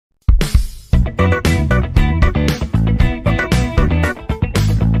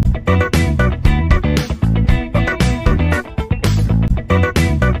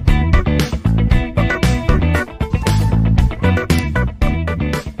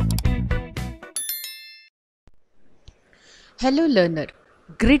Hello learner,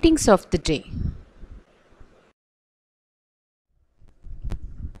 greetings of the day.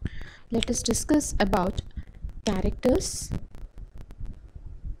 Let us discuss about characters,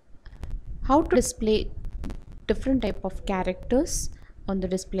 how to display different type of characters on the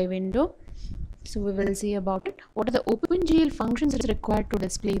display window. So we will see about it. What are the OpenGL functions required to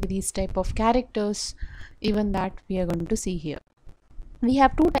display these type of characters, even that we are going to see here. We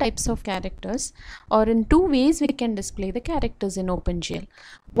have two types of characters, or in two ways we can display the characters in OpenGL.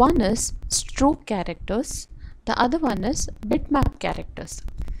 One is stroke characters, the other one is bitmap characters.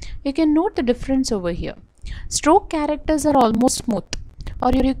 You can note the difference over here. Stroke characters are almost smooth,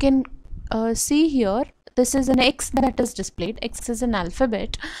 or you can see here, this is an X that is displayed. X is an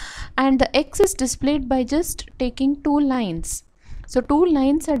alphabet, and the X is displayed by just taking two lines. So two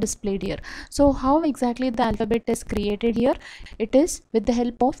lines are displayed here. So how exactly the alphabet is created here? It is with the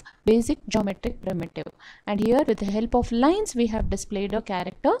help of basic geometric primitive, and here with the help of lines we have displayed a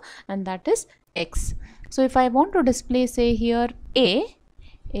character, and that is X. So if I want to display, say here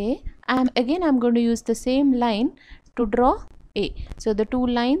I'm going to use the same line to draw A. So the two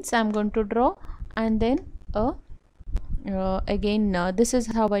lines I'm going to draw, and then this is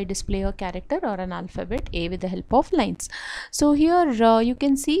how I display a character or an alphabet A with the help of lines. So here you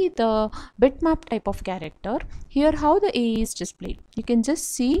can see the bitmap type of character. Here how the A is displayed. You can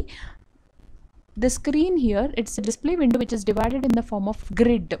just see the screen here. It's a display window which is divided in the form of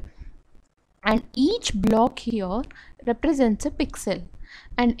grid, and each block here represents a pixel,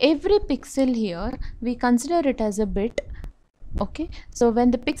 and every pixel here we consider it as a bit. Okay, so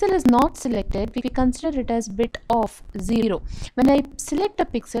when the pixel is not selected, we consider it as bit of 0. When I select a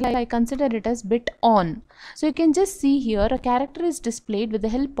pixel, I consider it as bit on. So you can just see here a character is displayed with the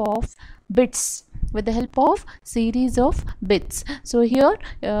help of bits, with the help of series of bits. So here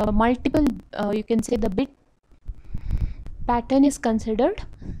multiple you can say the bit pattern is considered,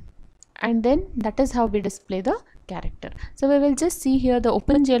 and then that is how we display the character. So we will just see here the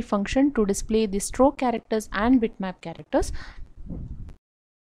OpenGL function to display the stroke characters and bitmap characters.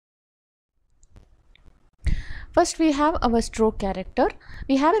 First we have our stroke character.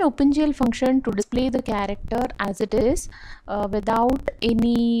 We have an OpenGL function to display the character as it is without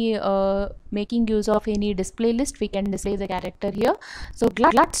any making use of any display list. We can display the character here. So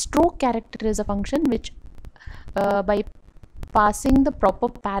glut stroke character is a function which by passing the proper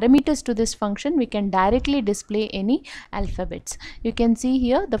parameters to this function, we can directly display any alphabets. You can see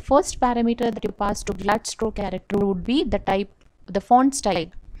here the first parameter that you pass to glut stroke character would be the type, the font style.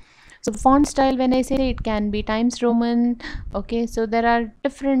 So font style, when I say it can be Times Roman. Okay, so there are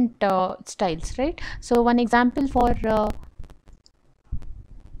different styles, right? So one example for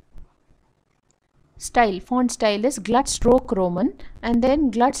font style is glut stroke Roman, and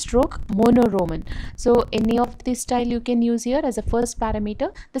then glut stroke mono Roman. So any of this style you can use here as a first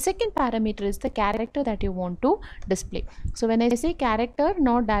parameter. The second parameter is the character that you want to display. So when I say character,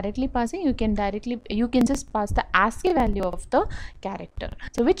 not directly passing, you can just pass the ASCII value of the character.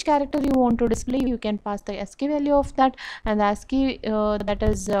 So which character you want to display, you can pass the ASCII value of that, and the ASCII that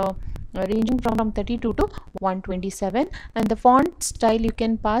is ranging from 32 to 127, and the font style you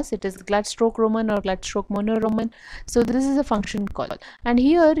can pass, it is glut stroke Roman or glut stroke mono Roman. So this is a function call, and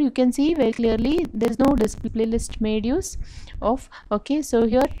here you can see very clearly there is no display list made use of. Okay, so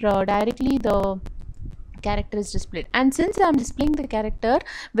here directly the character is displayed, and since I am displaying the character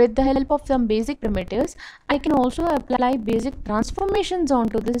with the help of some basic primitives, I can also apply basic transformations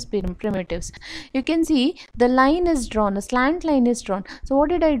onto these primitives. You can see the line is drawn, a slant line is drawn. So what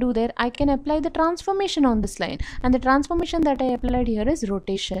did I do there? I can apply the transformation on this line, and the transformation that I applied here is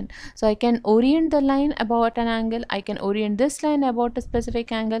rotation. So I can orient the line about an angle, I can orient this line about a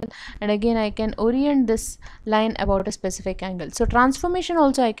specific angle, and again I can orient this line about a specific angle. So transformation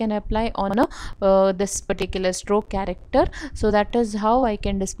also I can apply on a this particular stroke character. So that is how I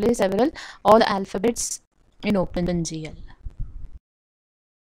can display all the alphabets in OpenGL.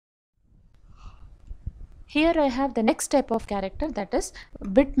 Here I have the next type of character, that is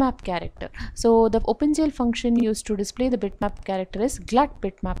bitmap character. So the OpenGL function used to display the bitmap character is glut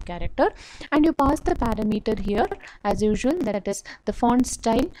bitmap character, and you pass the parameter here as usual, that is the font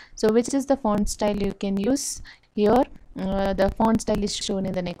style. So which is the font style you can use here? The font style is shown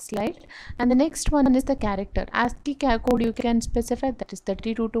in the next slide. And the next one is the character. ASCII code you can specify, that is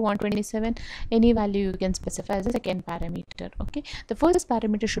 32 to 127. Any value you can specify as a second parameter. Okay, the first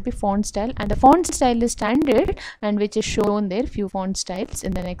parameter should be font style, and the font style is standard, and which is shown there, few font styles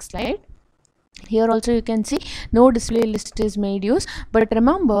in the next slide. Here also you can see no display list is made use, but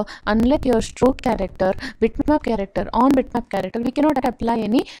remember, unlike your stroke character, bitmap character, on bitmap character, we cannot apply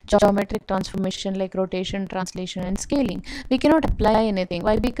any geometric transformation like rotation, translation and scaling. We cannot apply anything.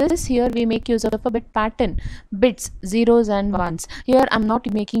 Why? Because here we make use of a bit pattern, bits, zeros and ones. Here I'm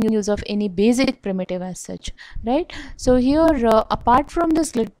not making use of any basic primitive as such, right? So here apart from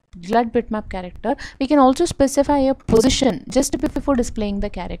this glut bitmap character, we can also specify a position just before displaying the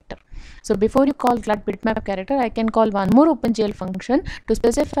character. So before you call glut bitmap character, I can call one more OpenGL function to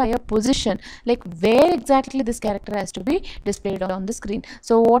specify a position, like where exactly this character has to be displayed on the screen.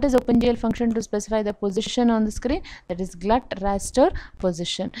 So what is OpenGL function to specify the position on the screen? That is glut raster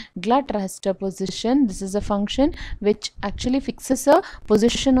position. Glut raster position, this is a function which actually fixes a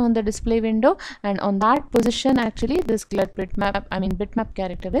position on the display window, and on that position actually this glut bitmap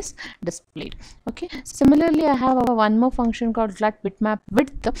character is displayed. Okay, similarly I have one more function called glut bitmap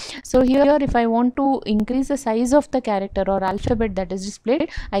width. So here if I want to increase the size of the character or alphabet that is displayed,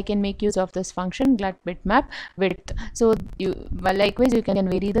 I can make use of this function glut bitmap width. So likewise you can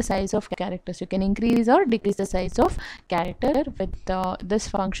vary the size of characters. You can increase or decrease the size of character with this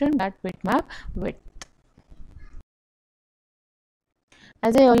function glut bitmap width.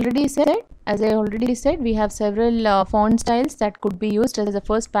 As I already said, we have several font styles that could be used as the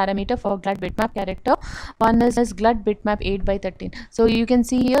first parameter for glut bitmap character. One is glut bitmap 8 by 13. So you can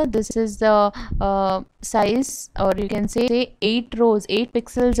see here, this is the size, or you can say 8 rows, 8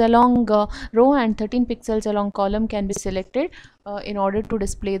 pixels along row and 13 pixels along column can be selected in order to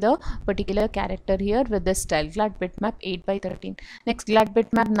display the particular character here with this style, glut bitmap 8 by 13. Next, glut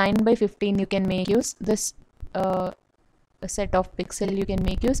bitmap 9 by 15, you can make use this a set of pixel you can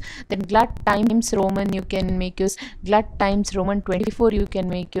make use. Then glut times Roman you can make use, glut times Roman 24 you can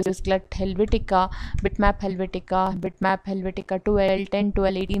make use, glut Helvetica, bitmap Helvetica 12, 10,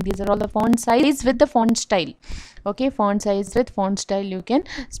 12, 18. These are all the font size with the font style. Okay, font size with font style you can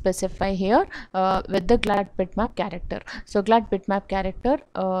specify here with the glut bitmap character. So glut bitmap character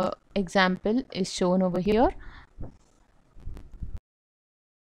example is shown over here.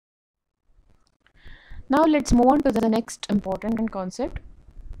 Now let's move on to the next important concept,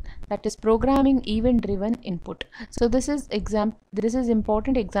 that is programming event driven input. So this is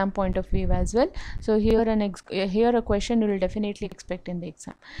important exam point of view as well. So here a question you will definitely expect in the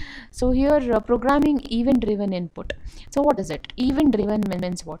exam. So here programming event driven input. So what is it? Event driven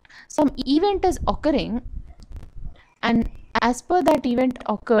means what? Some event is occurring, and as per that event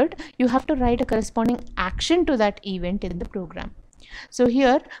occurred, you have to write a corresponding action to that event in the program. So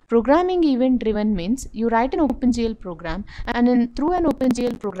here programming event driven means you write an OpenGL program, and through an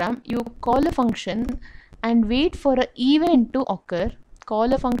OpenGL program you call a function and wait for an event to occur.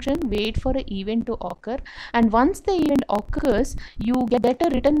 Call a function, wait for an event to occur, and once the event occurs, you get a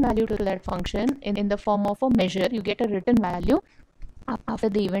return value to that function in the form of a measure. You get a return value after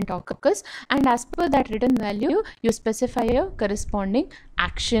the event occurs, and as per that written value you specify a corresponding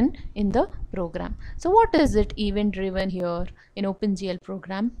action in the program. So what is it event driven here in OpenGL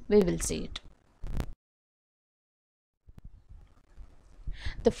program? We will see it.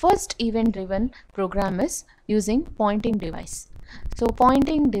 The first event driven program is using pointing device. So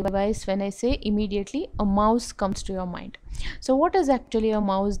pointing device, when I say, immediately a mouse comes to your mind. So what is actually a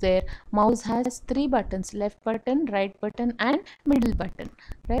mouse there? Mouse has 3 buttons: left button, right button and middle button,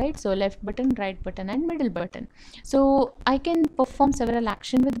 right? So left button, right button and middle button. So I can perform several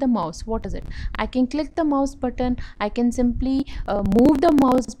actions with the mouse. What is it? I can click the mouse button, I can simply move the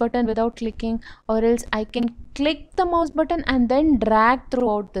mouse button without clicking, or else I can click the mouse button and then drag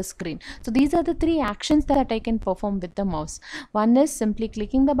throughout the screen. So these are the 3 actions that I can perform with the mouse. One is simply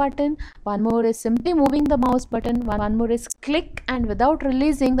clicking the button, one more is simply moving the mouse button, one more is click, and without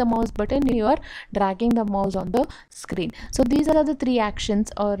releasing the mouse button you are dragging the mouse on the screen. So these are the 3 actions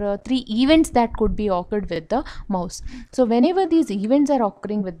or 3 events that could be occurred with the mouse. So whenever these events are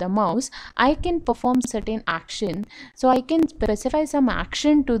occurring with the mouse, I can perform certain action. So I can specify some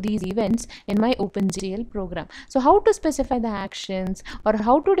action to these events in my OpenGL program. So how to specify the actions, or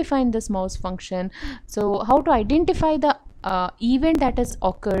how to define this mouse function? So how to identify the event that has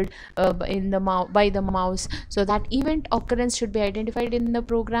occurred by the mouse? So that event occurrence should be identified in the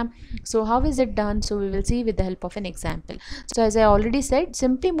program. So how is it done? So we will see with the help of an example. So as I already said,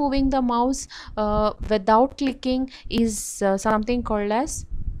 simply moving the mouse without clicking is something called as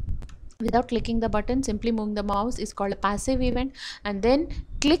without clicking the button, simply moving the mouse is called a passive event. And then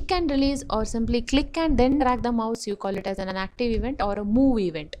click and release, or simply click and then drag the mouse, you call it as an active event or a move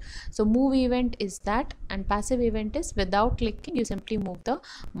event. So move event is that, and passive event is without clicking, you simply move the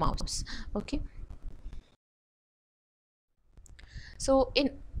mouse. Okay, so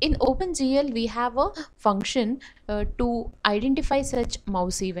in OpenGL we have a function to identify such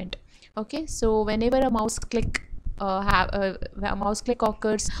mouse event. Okay, so whenever a mouse click a mouse click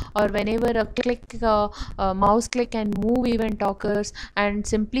occurs, or whenever a mouse click and move event occurs, and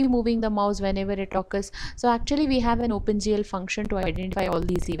simply moving the mouse whenever it occurs, so actually we have an OpenGL function to identify all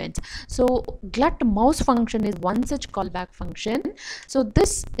these events. So glut mouse function is one such callback function. So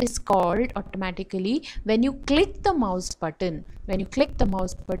this is called automatically when you click the mouse button. When you click the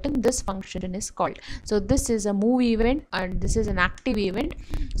mouse button, this function is called. So this is a move event and this is an active event.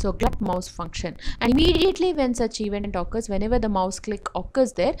 So glut mouse function, and immediately when such event occurs, whenever the mouse click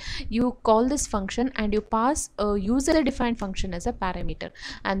occurs there, you call this function and you pass a user defined function as a parameter,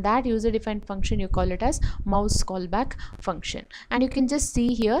 and that user defined function you call it as mouse callback function. And you can just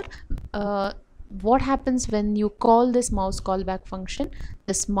see here what happens when you call this mouse callback function,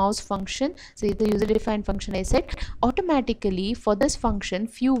 this mouse function. So the user defined function I said, automatically for this function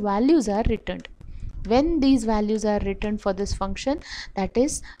few values are returned. When these values are returned for this function, that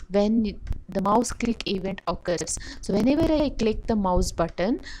is when the mouse click event occurs. So whenever I click the mouse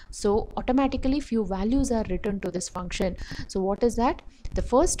button, so automatically few values are returned to this function. So what is that? The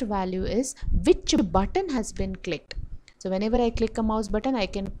first value is which button has been clicked. So whenever I click a mouse button, I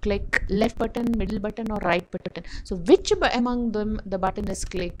can click left button, middle button or right button. So which among them the button is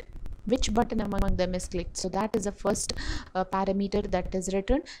clicked, which button among them is clicked. So that is the first parameter that is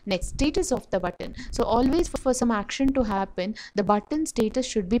written. Next, status of the button. So always for some action to happen, the button status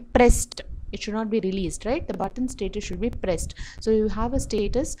should be pressed. It should not be released, right? The button status should be pressed. So you have a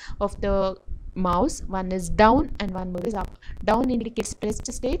status of the mouse, one is down and one more is up. Down indicates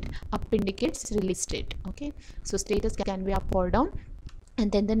pressed state, up indicates release state. Okay, so status can be up or down. And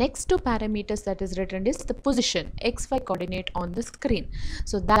then the next two parameters that is written is the position, xy coordinate on the screen.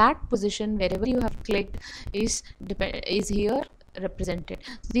 So that position wherever you have clicked is here represented.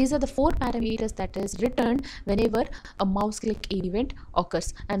 So these are the four parameters that is returned whenever a mouse click event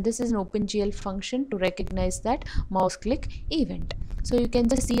occurs, and this is an OpenGL function to recognize that mouse click event. So you can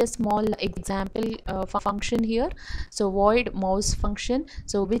just see a small example function here. So void mouse function,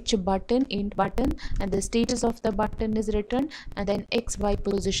 so which button, int button, and the status of the button is written, and then xy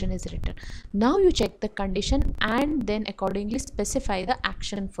position is written. Now you check the condition and then accordingly specify the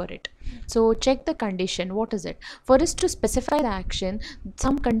action for it. So check the condition. What is it? For us to specify the action,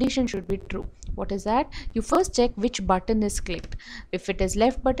 some condition should be true. What is that? You first check which button is clicked, if it is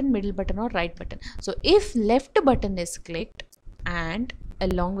left button, middle button or right button. So if left button is clicked, and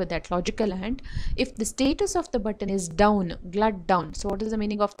along with that logical and, if the status of the button is down, glut down, so what is the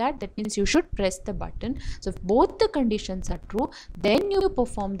meaning of that? That means you should press the button. So if both the conditions are true, then you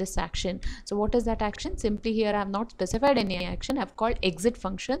perform this action. So what is that action? Simply here I have not specified any action, I have called exit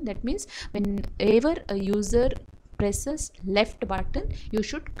function. That means whenever a user presses left button, you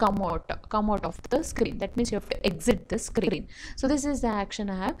should come out of the screen. That means you have to exit the screen. So this is the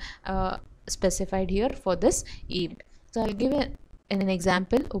action I have specified here for this event. So I'll give an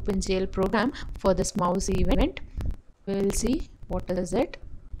example OpenGL program for this mouse event. We'll see what is it.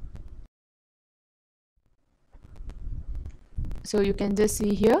 So you can just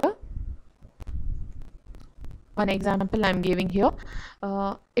see here one example I'm giving here.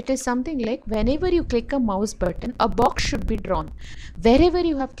 It is something like whenever you click a mouse button, a box should be drawn. Wherever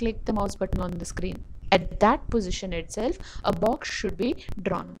you have clicked the mouse button on the screen, at that position itself a box should be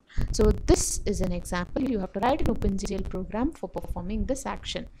drawn. So this is an example. You have to write an OpenGL program for performing this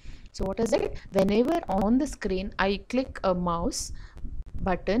action. So what is it? Whenever on the screen I click a mouse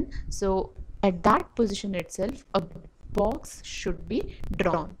button, so at that position itself a box should be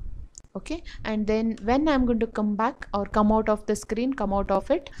drawn. Okay, and then when I'm going to come back or come out of the screen, come out of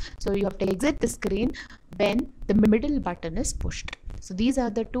it, so you have to exit the screen when the middle button is pushed. So these are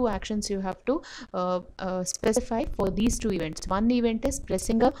the two actions you have to specify for these two events. One event is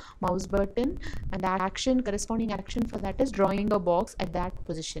pressing a mouse button, and the corresponding action for that is drawing a box at that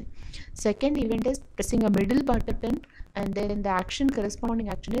position. Second event is pressing a middle button, and then the corresponding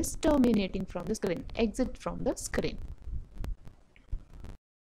action is terminating from the screen, exit from the screen.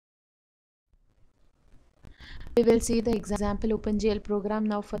 We will see the example OpenGL program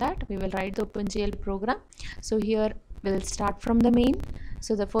now. For that we will write the OpenGL program. So here we'll start from the main.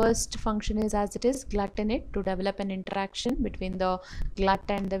 So the first function is as it is, glut init, to develop an interaction between the glut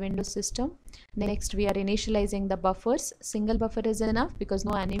and the window system. Next, we are initializing the buffers. Single buffer is enough because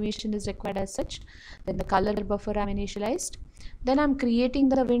no animation is required as such. Then the color buffer I'm initialized. Then I'm creating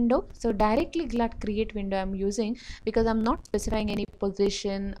the window. So directly glut create window I'm using because I'm not specifying any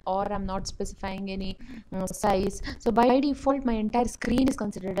position or I'm not specifying any size. So by default my entire screen is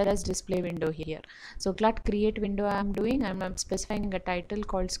considered as display window here. So glut create window I'm doing. I'm specifying a title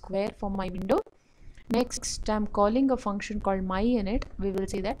called square for my window. Next, I'm calling a function called myInit. We will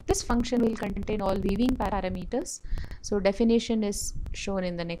see that this function will contain all viewing parameters. So definition is shown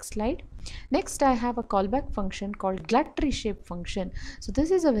in the next slide. Next, I have a callback function called glut reshape function. So this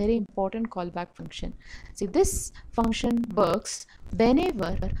is a very important callback function. See, this function works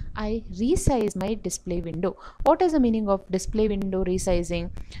whenever I resize my display window. What is the meaning of display window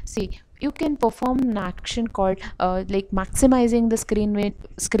resizing? See, you can perform an action called like maximizing the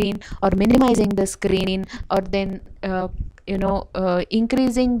screen or minimizing the screen, or then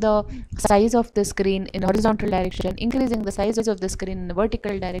increasing the size of the screen in horizontal direction, increasing the size of the screen in the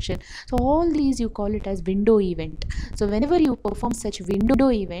vertical direction. So all these you call it as window event. So whenever you perform such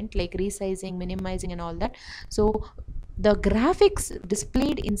window event like resizing, minimizing and all that, so the graphics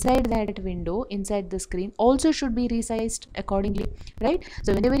displayed inside that window, inside the screen, also should be resized accordingly, right?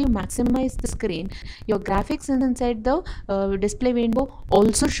 So whenever you maximize the screen, your graphics inside the display window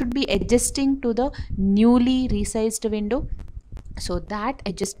also should be adjusting to the newly resized window. So that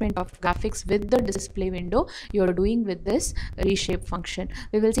adjustment of graphics with the display window you are doing with this reshape function.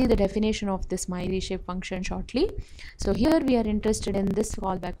 We will see the definition of this my reshape function shortly. So here we are interested in this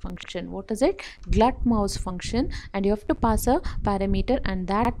callback function. What is it? Glut mouse function, and you have to pass a parameter, and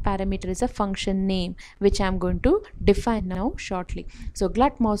that parameter is a function name which I am going to define now shortly. So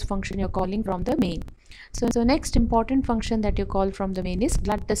glut mouse function you're calling from the main. So next important function that you call from the main is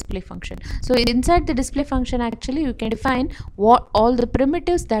glut display function. So inside the display function actually you can define what all the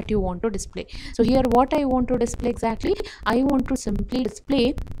primitives that you want to display. So here what I want to display exactly, I want to simply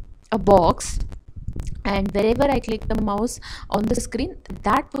display a box, and wherever I click the mouse on the screen,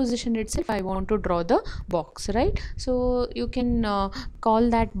 that position itself I want to draw the box, right? So you can call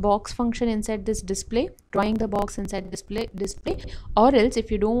that box function inside this display, drawing the box inside display, or else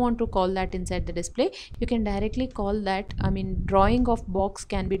if you don't want to call that inside the display, you can directly call that, drawing of box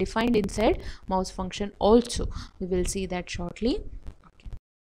can be defined inside mouse function also. We will see that shortly.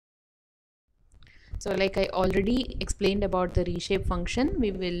 So like I already explained about the reshape function,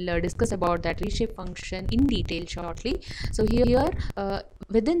 we will discuss about that reshape function in detail shortly. So here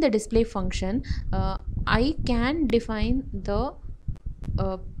within the display function, I can define the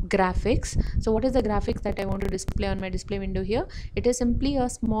graphics. So what is the graphics that I want to display on my display window here? It is simply a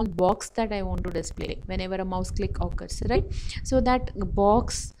small box that I want to display whenever a mouse click occurs, right? So that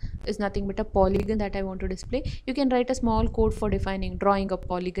box is nothing but a polygon that I want to display. You can write a small code for drawing a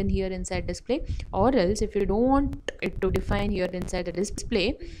polygon here inside display, or else if you don't want it to define here inside the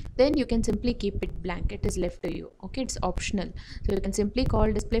display, then you can simply keep it blank. It is left to you, okay? It's optional. So you can simply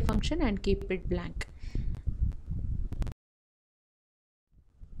call display function and keep it blank.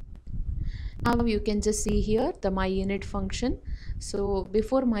 Now you can just see here the myInit function. So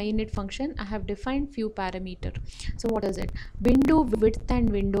before myInit function, I have defined few parameter. So what is it? Window width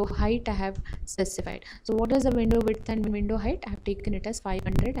and window height I have specified. So what is the window width and window height? I have taken it as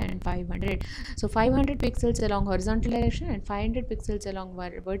 500 and 500. So 500 pixels along horizontal direction and 500 pixels along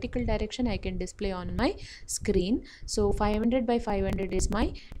vertical direction I can display on my screen. So 500 by 500 is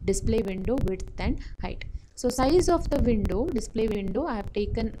my display window width and height. So size of the window, display window, I have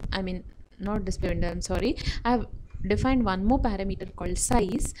taken, not display window, I'm sorry, I have defined one more parameter called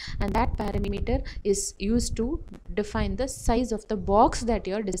size, and that parameter is used to define the size of the box that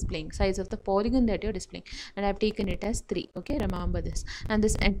you're displaying, size of the polygon that you're displaying, and I've taken it as 3. Okay, remember this. And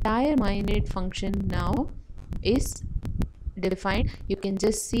this entire myInit function now is defined. You can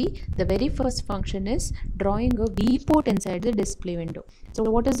just see the very first function is drawing a viewport inside the display window. So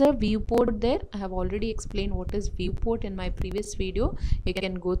what is a viewport there? I have already explained what is viewport in my previous video. You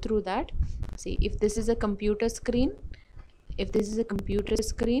can go through that. See, if this is a computer screen, I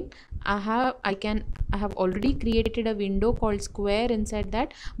have already created a window called square. Inside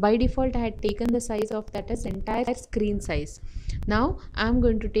that, by default I had taken the size of that as entire screen size. Now I am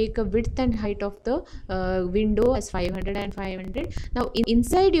going to take a width and height of the window as 500 and 500. Now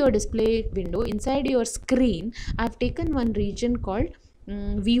inside your display window, inside your screen, I have taken one region called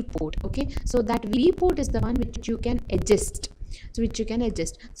viewport. Okay, so that viewport is the one which you can adjust.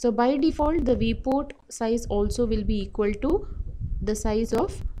 So by default the viewport size also will be equal to the size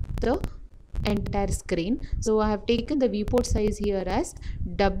of the entire screen. So I have taken the viewport size here as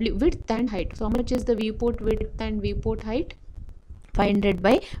w width and height. So how much is the viewport width and viewport height? 500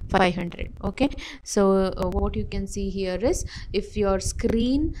 by 500. Okay, so what you can see here is, if your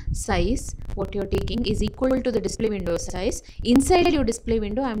screen size what you're taking is equal to the display window size, inside your display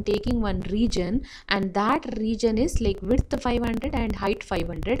window I'm taking one region, and that region is like width 500 and height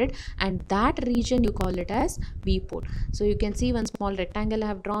 500, and that region you call it as viewport. So you can see one small rectangle I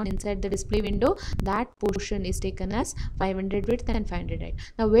have drawn inside the display window. That portion is taken as 500 width and 500 height.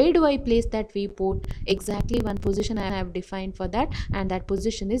 Now where do I place that viewport? Exactly one position I have defined for that, and that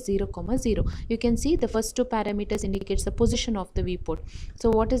position is 0, 0. You can see the first two parameters indicates the position of the viewport. So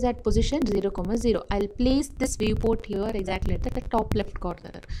what is that position? 0, 0. I'll place this viewport here exactly at the top left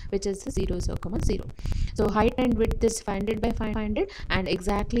corner, which is 0, 0, 0. So height and width is 500 by 500, and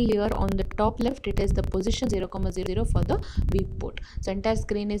exactly here on the top left it is the position 0, 0 for the viewport. So entire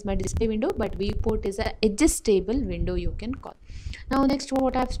screen is my display window, but viewport is a adjustable window you can call. Now next,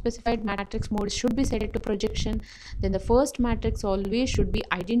 what I have specified, matrix mode should be set to projection. Then the first matrix always should be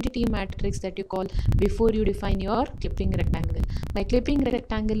identity matrix that you call before you define your clipping rectangle. My clipping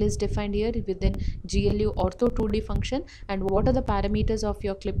rectangle is defined here within GLU ortho 2D function. And what are the parameters of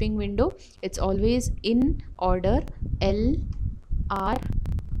your clipping window? It's always in order L, R,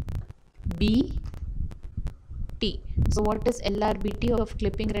 B, T. So what is LRBT of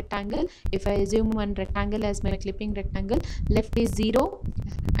clipping rectangle? If I assume one rectangle as my clipping rectangle, left is 0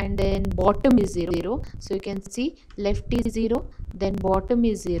 and then bottom is 0. So you can see left is 0, then bottom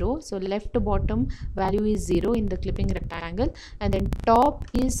is 0. So left to bottom value is 0 in the clipping rectangle, and then top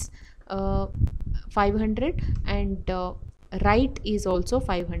is 500 and right is also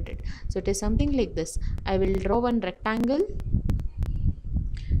 500. So it is something like this. I will draw one rectangle.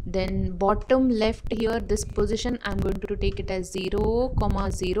 Then bottom left here, this position I'm going to take it as 0,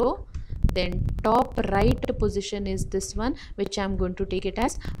 0. Then top right position is this one, which I'm going to take it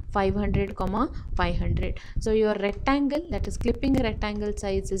as 500, 500. So your rectangle, that is clipping rectangle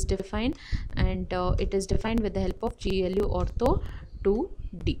size, is defined, and it is defined with the help of GLU ortho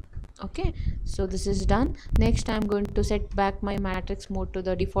 2D. Okay, so this is done. Next I'm going to set back my matrix mode to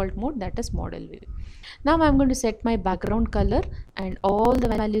the default mode, that is model view. Now I'm going to set my background color, and all the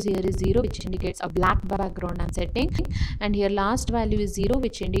values here is 0, which indicates a black background I'm setting, and here last value is 0,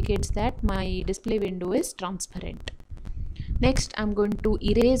 which indicates that my display window is transparent. Next I'm going to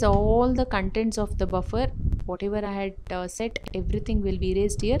erase all the contents of the buffer. Whatever I had set, everything will be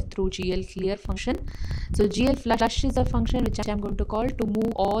erased here through GL clear function. So GL flush is a function which I am going to call to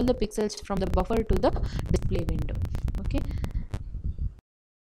move all the pixels from the buffer to the display window. Okay,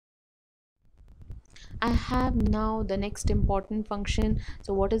 I have now the next important function.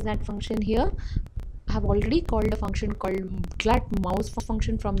 So what is that function here? I have already called a function called glut mouse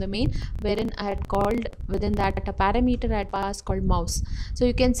function from the main, wherein I had called within that a parameter I had passed called mouse. So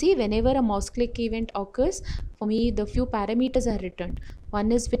you can see whenever a mouse click event occurs, for me the few parameters are returned. One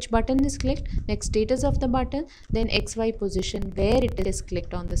is which button is clicked, next status of the button, then XY position where it is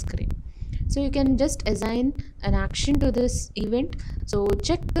clicked on the screen. So you can just assign an action to this event. So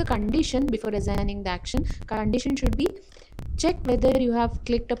check the condition before assigning the action. Condition should be check whether you have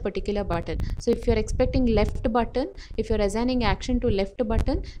clicked a particular button. So if you're expecting left button, if you're assigning action to left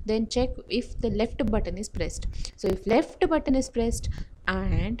button, then check if the left button is pressed. So if left button is pressed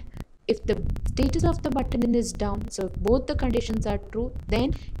and if the status of the button is down, so if both the conditions are true,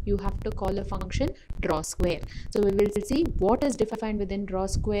 then you have to call a function draw square. So we will see what is defined within draw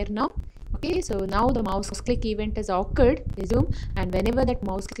square now. Okay, so now the mouse click event has occurred, resume, and whenever that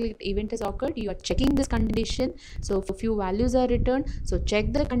mouse click event has occurred, you are checking this condition. So a few values are returned, so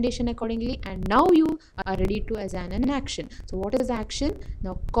check the condition accordingly, and now you are ready to assign an action. So what is the action?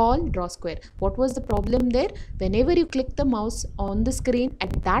 Now call draw square. What was the problem there? Whenever you click the mouse on the screen,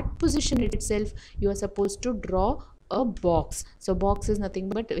 at that position itself you are supposed to draw a box. So box is nothing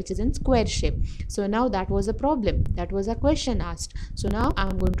but which is in square shape. So now that was a problem, that was a question asked. So now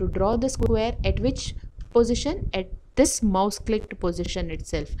I'm going to draw the square at which position? At this mouse clicked position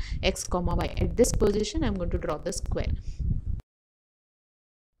itself, x comma y. At this position I'm going to draw the square.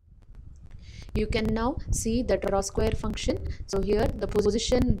 You can now see the draw square function. So here the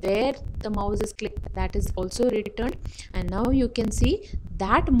position where the mouse is clicked, that is also returned, and now you can see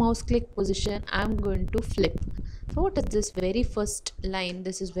that mouse click position I'm going to flip. So what is this very first line?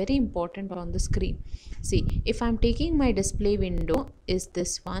 This is very important on the screen. See, if I'm taking my display window, is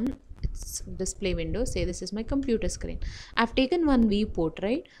this one, it's display window, say this is my computer screen. I've taken one viewport,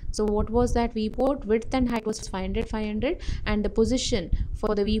 right? So what was that viewport? Width and height was 500, 500, and the position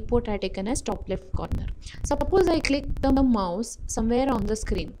for the viewport I taken as top left corner. Suppose I click the mouse somewhere on the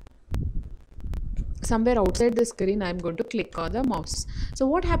screen. somewhere outside the screen, I'm going to click on the mouse. So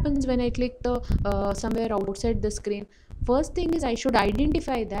what happens when I click the somewhere outside the screen? First thing is I should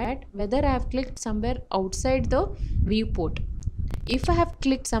identify that whether I have clicked somewhere outside the viewport. If I have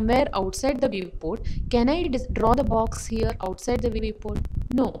clicked somewhere outside the viewport, can I draw the box here outside the viewport?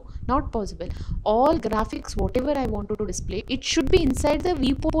 No, not possible. All graphics, whatever I want to display, it should be inside the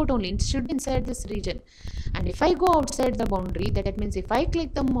viewport only. It should be inside this region. And if I go outside the boundary, that means if I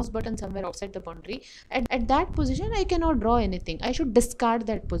click the mouse button somewhere outside the boundary, at that position I cannot draw anything. I should discard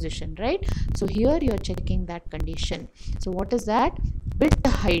that position, right? So here you are checking that condition. So what is that? Width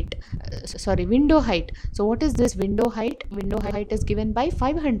height, window height. So what is this window height? Window height is given by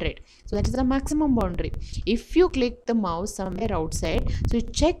 500. So that is the maximum boundary. If you click the mouse somewhere outside, so you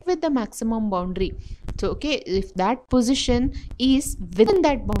check with the maximum boundary. So okay, if that position is within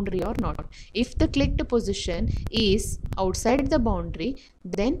that boundary or not. If the clicked position is outside the boundary,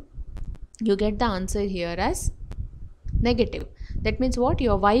 then you get the answer here as negative. That means what?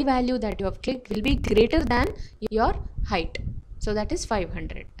 Your y value that you have clicked will be greater than your height. So that is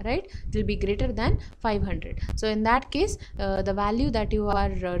 500, right? It will be greater than 500. So in that case, the value that you are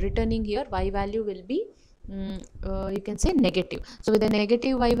returning here, y value will be you can say negative. So with a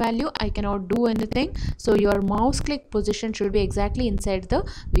negative y value, I cannot do anything. So your mouse click position should be exactly inside the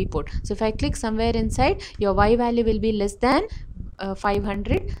viewport. So if I click somewhere inside, your y value will be less than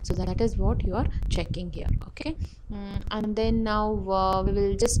 500. So that is what you are checking here. Okay. And then now we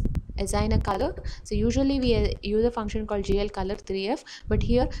will just assign a color. So usually we use a function called gl color 3f, but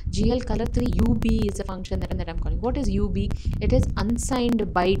here gl color 3ub is a function that I'm calling. What is ub? It is unsigned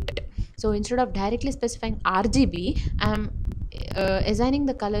byte. So instead of directly specifying RGB, I'm assigning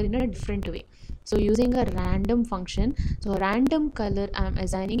the color in a different way. So using a random function, so random color I'm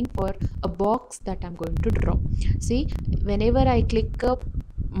assigning for a box that I'm going to draw. See, whenever I click a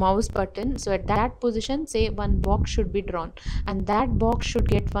mouse button, so at that position, say one box should be drawn, and that box should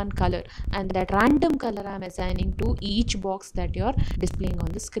get one color, and that random color I'm assigning to each box that you're displaying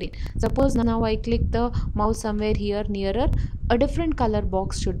on the screen. Suppose now I click the mouse somewhere here nearer, a different color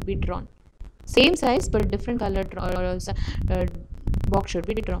box should be drawn. Same size but different color box should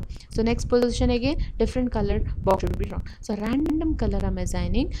be drawn. So next position again, different colored box should be drawn. So random color I'm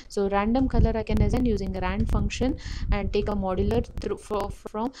assigning. So random color I can assign using a rand function and take a modular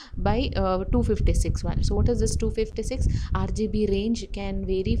from by 256 value. So what is this 256? RGB range can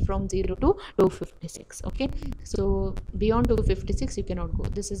vary from 0 to 256. Okay, so beyond 256 you cannot go.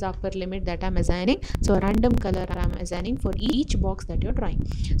 This is upper limit that I'm assigning. So random color I'm assigning for each box that you're drawing.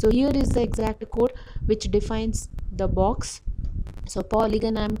 So here is the exact code which defines the box. So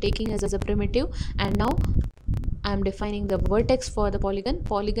polygon I am taking as a primitive, and now I am defining the vertex for the polygon.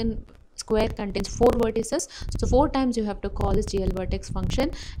 Polygon square contains 4 vertices, so 4 times you have to call this gl vertex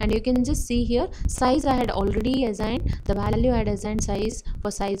function. And you can just see here, size I had already assigned. The value I had assigned size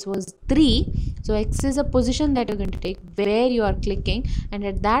for size was 3. So x is a position that you're going to take where you are clicking, and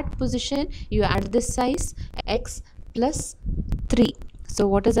at that position you add this size x plus 3. So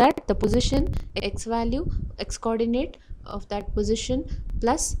what is that? The position, x value, x coordinate of that position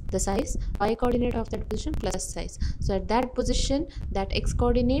plus the size, y coordinate of that position plus size. So at that position, that x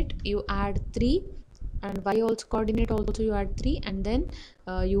coordinate you add 3, and y also coordinate also you add 3, and then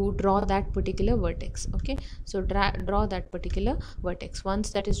you draw that particular vertex. Okay, so draw that particular vertex. Once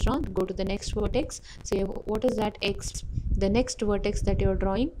that is drawn, go to the next vertex. Say what is that x, the next vertex that you are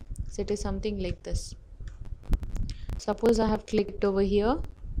drawing. So it is something like this. Suppose I have clicked over here,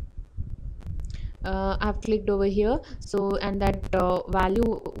 so, and that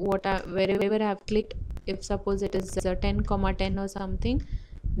value wherever I have clicked, if suppose it is 10, 10 or something,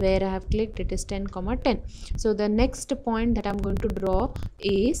 where I have clicked it is 10, 10. So the next point that I'm going to draw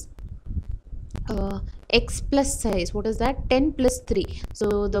is x plus size. What is that? 10 plus 3.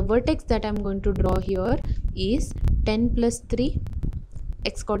 So the vertex that I'm going to draw here is 10 plus 3.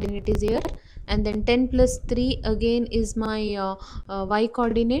 X coordinate is here, and then 10 plus 3 again is my y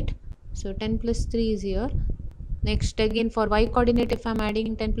coordinate. So 10 plus 3 is here. Next again for y coordinate, if I'm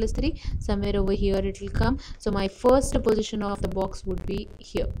adding 10 plus 3, somewhere over here it will come. So my first position of the box would be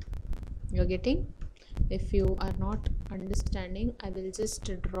here. You're getting? If you are not understanding, I will just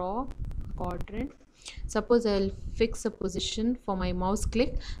draw a quadrant. Suppose I'll fix a position for my mouse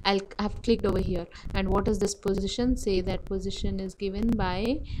click. I'll have clicked over here, and what is this position? Say that position is given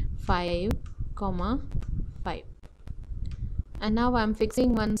by 5, 5. And now I'm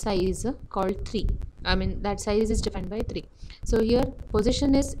fixing one size called 3. I mean that size is defined by 3. So here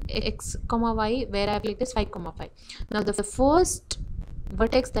position is x, y, where I clicked is 5, 5. Now the first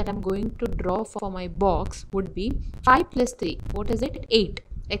vertex that I'm going to draw for my box would be 5 plus 3. What is it? 8.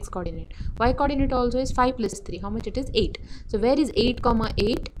 x coordinate. Y coordinate also is 5 plus 3. How much it is? 8. So where is 8 comma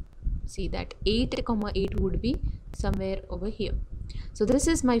 8? See that 8 comma 8 would be somewhere over here. So this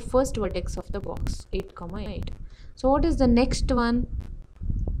is my first vertex of the box, 8 comma 8. So what is the next one?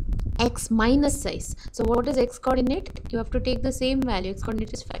 X minus size. So what is x coordinate? You have to take the same value. X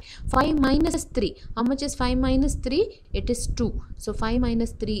coordinate is 5. 5 minus 3. How much is 5 minus 3? It is 2. So 5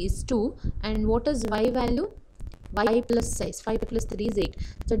 minus 3 is 2. And what is y value? Y plus size. 5 plus 3 is 8.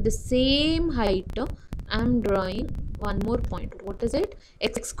 So at the same height, I am drawing one more point. What is it?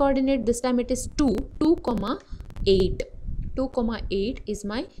 X coordinate, this time it is 2. 2 comma 8. 2 comma 8 is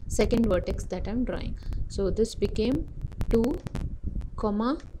my second vertex that I am drawing. So this became 2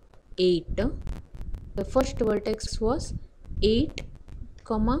 comma 8. The first vertex was 8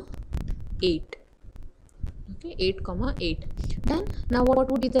 comma 8. Okay, 8 comma 8. Then now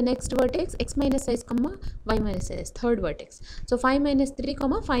what would be the next vertex? X minus size comma y minus size, third vertex. So 5 minus 3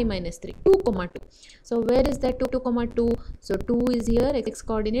 comma 5 minus 3, 2 comma 2. So where is that 2 comma 2? So 2 is here, x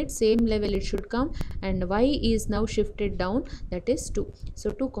coordinate same level it should come, and y is now shifted down, that is 2.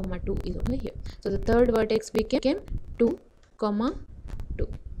 So 2 comma 2 is over here. So the third vertex became 2 comma 2.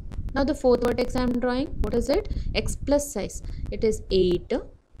 Now the fourth vertex I am drawing. What is it? X plus size. It is 8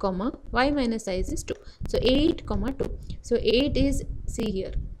 comma y minus size is 2. So 8 comma 2. So 8 is, see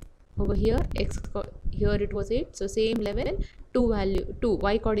here, over here x, here it was 8. So same level, 2 value, 2,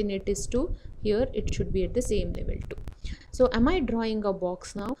 y coordinate is 2. Here it should be at the same level 2. So am I drawing a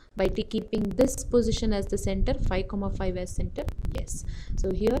box now by keeping this position as the center, 5 comma 5 as center? Yes.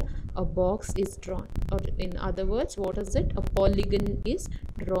 So here a box is drawn, or in other words, what is it? A polygon is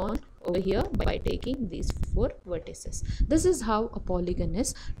drawn over here by taking these 4 vertices. This is how a polygon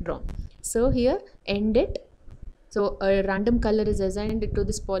is drawn. So here end it. So a random color is assigned to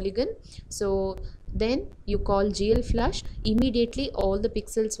this polygon. So then you call GL flash. Immediately all the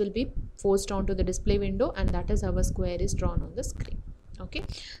pixels will be forced onto the display window, and that is how a square is drawn on the screen. Okay,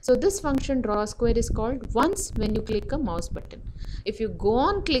 so this function draw square is called once when you click a mouse button. If you go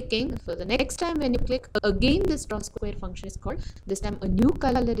on clicking, so the next time when you click again, this draw square function is called. This time a new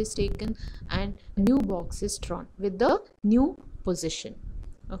color is taken and a new box is drawn with the new position.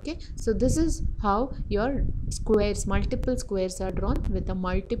 Okay, so this is how your squares, multiple squares are drawn with a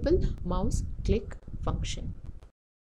multiple mouse click function.